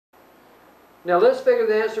Now let's figure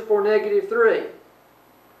the answer for negative 3.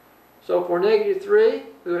 So for negative 3,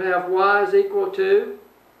 we would have y is equal to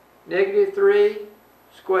negative 3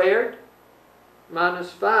 squared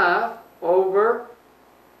minus 5 over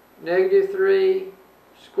negative 3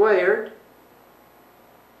 squared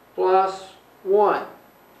plus 1.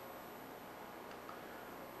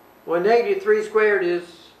 Well, negative 3 squared is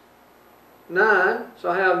 9,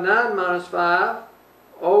 so I have 9 minus 5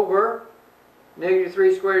 over negative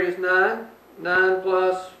 3 squared is 9, 9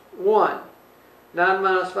 plus 1. 9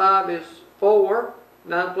 minus 5 is 4,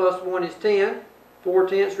 9 plus 1 is 10,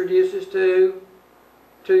 4/10 reduces to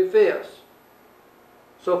 2/5.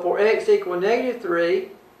 So for x equal negative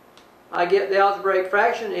 3, I get the algebraic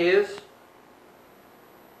fraction is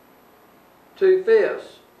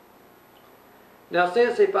 2/5. Now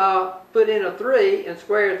since if I put in a 3 and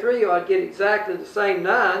square 3, I'd get exactly the same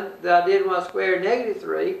 9 that I did when I squared negative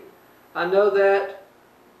 3, I know that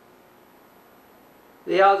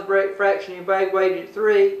the algebraic fraction evaluated at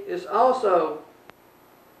 3 is also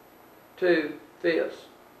 2/5.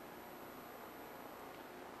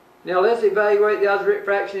 Now let's evaluate the algebraic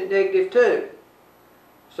fraction at negative 2.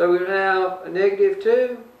 So we would have a negative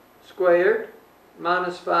 2 squared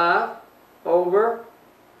minus 5 over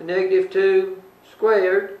a negative 2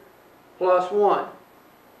 squared plus 1.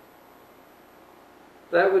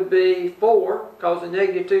 That would be 4, because the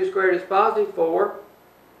negative 2 squared is positive 4,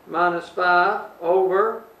 minus 5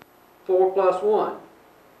 over 4 plus 1,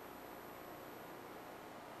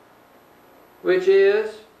 which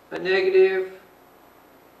is a negative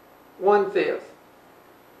 1/5.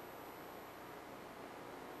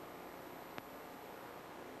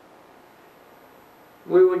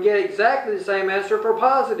 We would get exactly the same answer for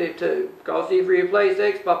positive 2, because if you replace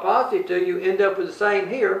x by positive 2, you end up with the same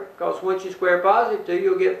here, because once you square positive 2,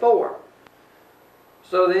 you'll get 4.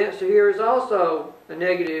 So the answer here is also a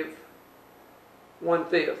negative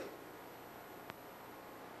 1/5.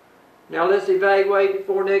 Now let's evaluate it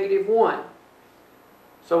for negative 1.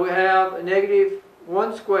 So we have a negative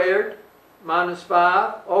 1 squared minus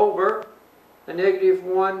 5 over a negative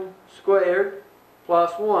 1 squared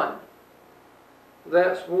plus 1.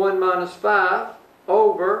 That's 1 minus 5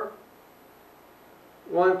 over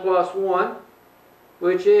 1 plus 1,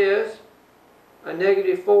 which is a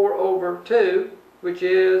negative 4 over 2, which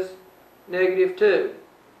is negative 2.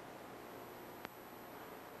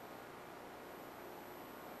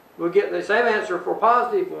 We'll get the same answer for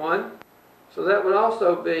positive 1, so that would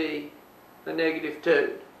also be a negative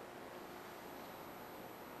 2.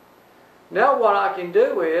 Now what I can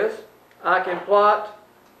do is, I can plot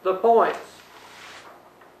the points.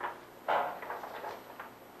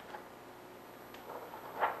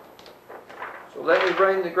 So let me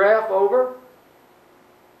bring the graph over,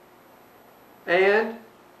 and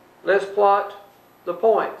let's plot the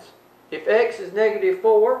points. If x is negative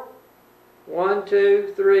 4, 1,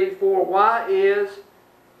 2, 3, 4, y is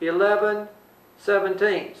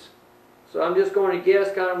 11/17. So I'm just going to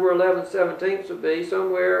guess kind of where 11/17 would be,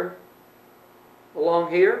 somewhere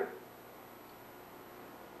along here.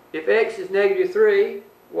 If x is negative 3,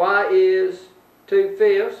 y is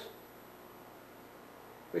 2/5,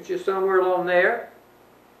 which is somewhere along there.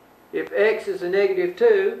 If x is a negative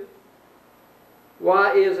 2,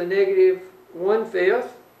 y is a negative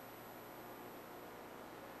 1/5.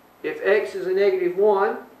 If x is a negative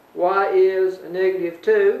 1, y is a negative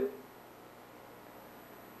 2.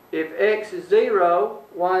 If x is 0,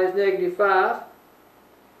 y is negative 5.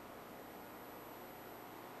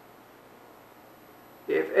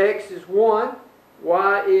 If x is 1,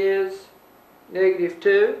 y is negative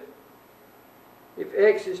 2. If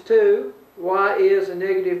x is 2, y is a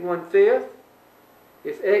negative 1/5.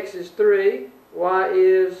 If x is 3, y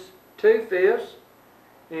is 2/5.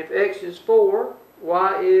 And if x is 4,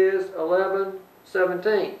 y is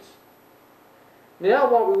 11/17. Now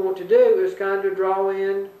what we want to do is kind of draw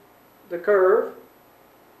in the curve.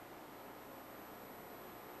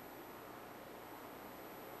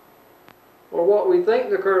 Or what we think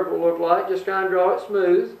the curve will look like, just kind of draw it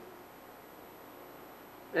smooth.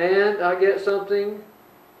 And I get something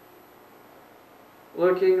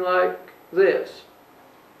looking like this.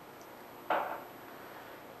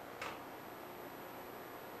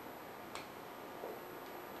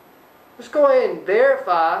 Let's go ahead and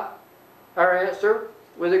verify our answer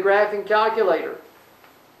with a graphing calculator.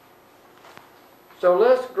 So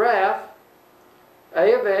let's graph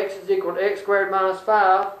a of x is equal to x squared minus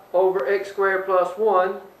 5 over x squared plus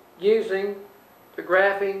 1 using the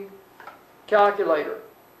graphing calculator.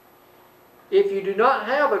 If you do not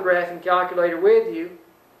have a graphing calculator with you,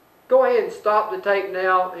 go ahead and stop the tape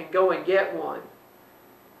now and go and get one.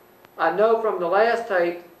 I know from the last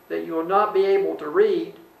tape that you will not be able to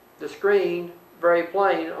read the screen very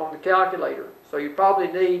plain on the calculator. So you probably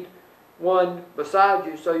need one beside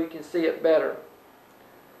you so you can see it better.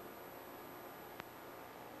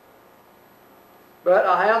 But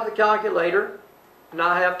I have the calculator and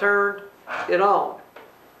I have turned it on.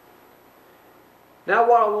 Now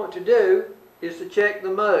what I want to do is to check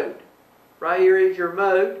the mode. Right here is your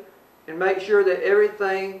mode, and make sure that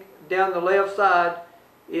everything down the left side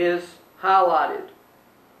is highlighted.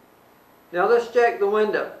 Now let's check the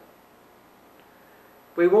window.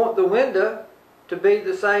 We want the window to be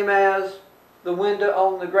the same as the window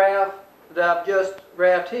on the graph that I've just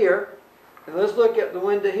graphed here. And let's look at the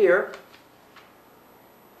window here.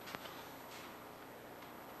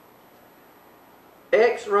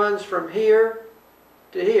 X runs from here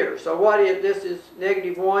to here. So what is this? Is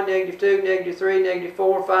 -1, -2, -3,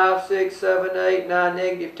 -4, 5, 6, 7, 8, 9,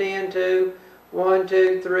 -10, 2, 1,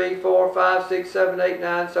 2, 3, 4, 5, 6, 7, 8,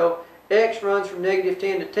 9. So X runs from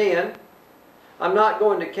 -10 to 10. I'm not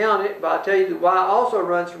going to count it, but I'll tell you that Y also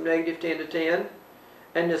runs from -10 to 10.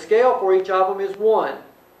 And the scale for each of them is 1.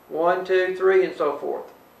 1, 2, 3, and so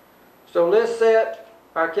forth. So let's set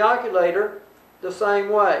our calculator the same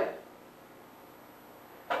way.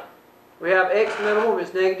 We have X minimum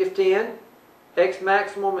is -10, X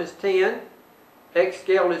maximum is 10, X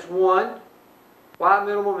scale is 1, Y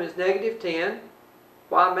minimum is -10,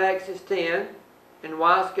 Y max is 10, and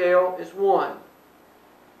Y scale is 1.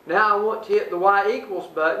 Now I want to hit the Y equals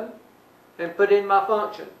button and put in my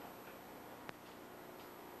function.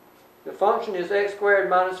 The function is x squared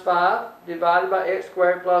minus 5 divided by x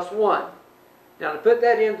squared plus 1. Now to put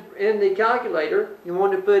that in the calculator, you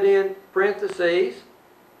want to put in parentheses,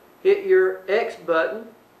 hit your X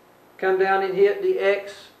button, come down and hit the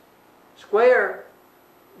X square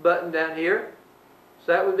button down here.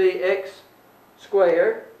 So that would be X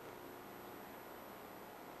squared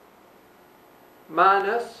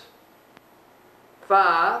minus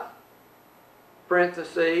 5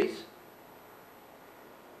 parentheses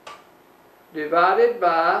divided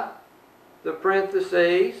by the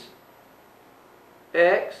parentheses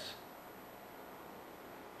X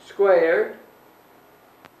squared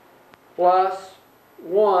plus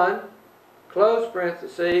 1, close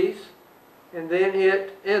parentheses, and then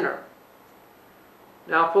hit enter.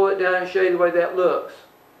 Now I'll pull it down and show you the way that looks.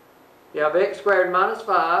 You have x squared minus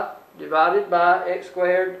 5 divided by x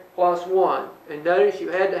squared plus 1. And notice you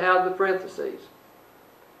had to have the parentheses.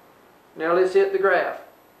 Now let's hit the graph.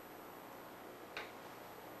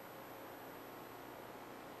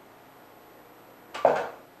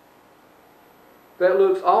 That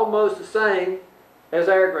looks almost the same as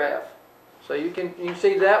our graph. So you can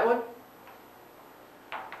see that one.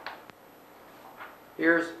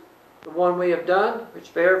 Here's the one we have done, which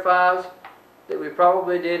verifies that we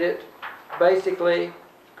probably did it basically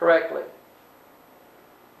correctly.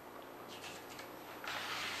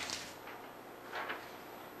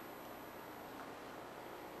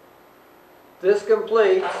 This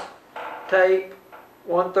completes tape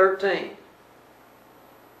 113.